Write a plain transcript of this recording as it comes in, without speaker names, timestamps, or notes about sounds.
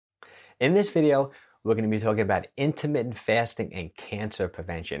In this video, we're going to be talking about intermittent fasting and cancer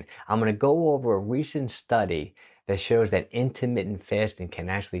prevention. I'm going to go over a recent study that shows that intermittent fasting can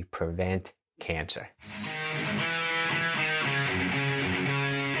actually prevent cancer.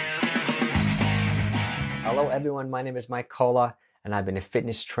 Hello everyone, my name is Mike Kola, and I've been a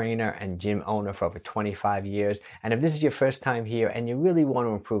fitness trainer and gym owner for over 25 years. And if this is your first time here and you really want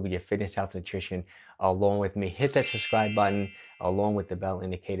to improve your fitness, health, nutrition along with me, hit that subscribe button along with the bell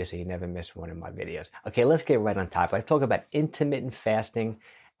indicator so you never miss one of my videos. Okay, let's get right on top. Let's talk about intermittent fasting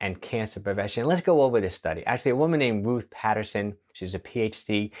and cancer prevention. Let's go over this study. Actually, a woman named Ruth Patterson, she's a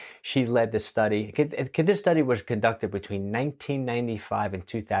Ph.D. She led the study. This study was conducted between 1995 and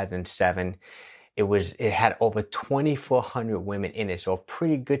 2007. It had over 2,400 women in it, so a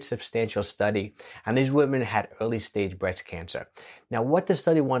pretty good substantial study. And these women had early stage breast cancer. Now, what the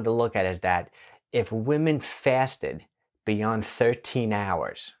study wanted to look at is that if women fasted beyond 13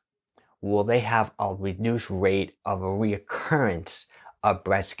 hours, will they have a reduced rate of a recurrence of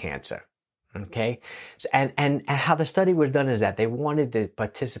breast cancer? Okay, so, and how the study was done is that they wanted the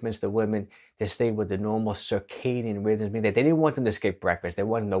participants, the women, to stay with the normal circadian rhythms, meaning that they didn't want them to skip breakfast. They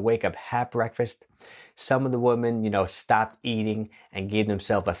wanted them to wake up, have breakfast. Some of the women, stopped eating and gave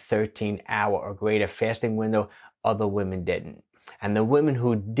themselves a 13-hour or greater fasting window. Other women didn't. And the women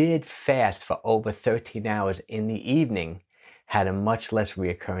who did fast for over 13 hours in the evening had a much less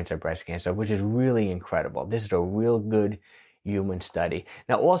reoccurrence of breast cancer, which is really incredible. This is a real good human study.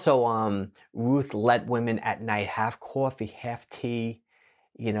 Now, also, Ruth let women at night have coffee, have tea,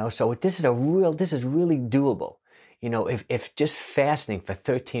 so this is really doable. If just fasting for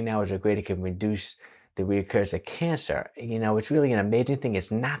 13 hours or greater can reduce the recurrence of cancer, it's really an amazing thing. It's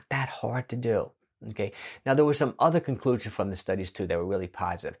not that hard to do. Okay. Now, there were some other conclusions from the studies too that were really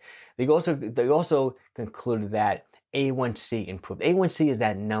positive. They also concluded that A1C improved. A1C is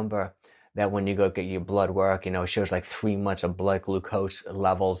that number that when you go get your blood work, it shows like 3 months of blood glucose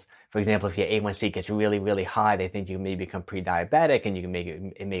levels. For example, if your A1C gets really, really high, they think you may become pre-diabetic and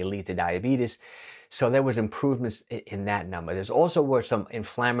it may lead to diabetes. So there was improvements in that number. There's also were some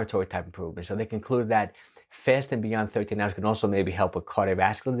inflammatory type improvements. So they concluded that fasting beyond 13 hours can also maybe help with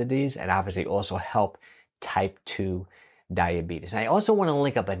cardiovascular disease and obviously also help type 2 diabetes. And I also want to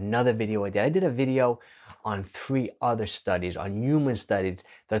link up another video I did. I did a video on 3 other studies, on human studies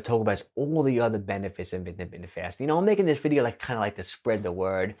that talk about all the other benefits of intermittent fasting. I'm making this video kind of like to spread the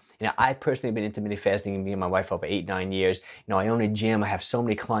word. I personally have been intermittent fasting, me and my wife, for over 8-9 years. I own a gym. I have so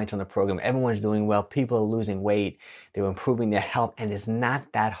many clients on the program. Everyone's doing well. People are losing weight. They're improving their health, and it's not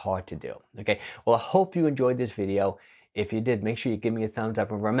that hard to do. Okay. Well, I hope you enjoyed this video. If you did, make sure you give me a thumbs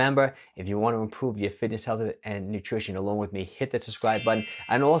up. And remember, if you want to improve your fitness, health, and nutrition along with me, hit that subscribe button.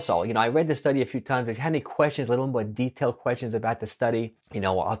 And also, I read the study a few times. If you had any questions, a little more detailed questions about the study,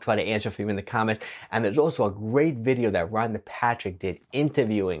 I'll try to answer for you in the comments. And there's also a great video that Rhonda Patrick did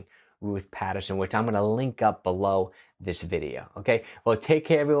interviewing Ruth Patterson, which I'm going to link up below this video. Okay? Well, take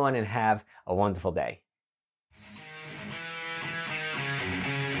care, everyone, and have a wonderful day.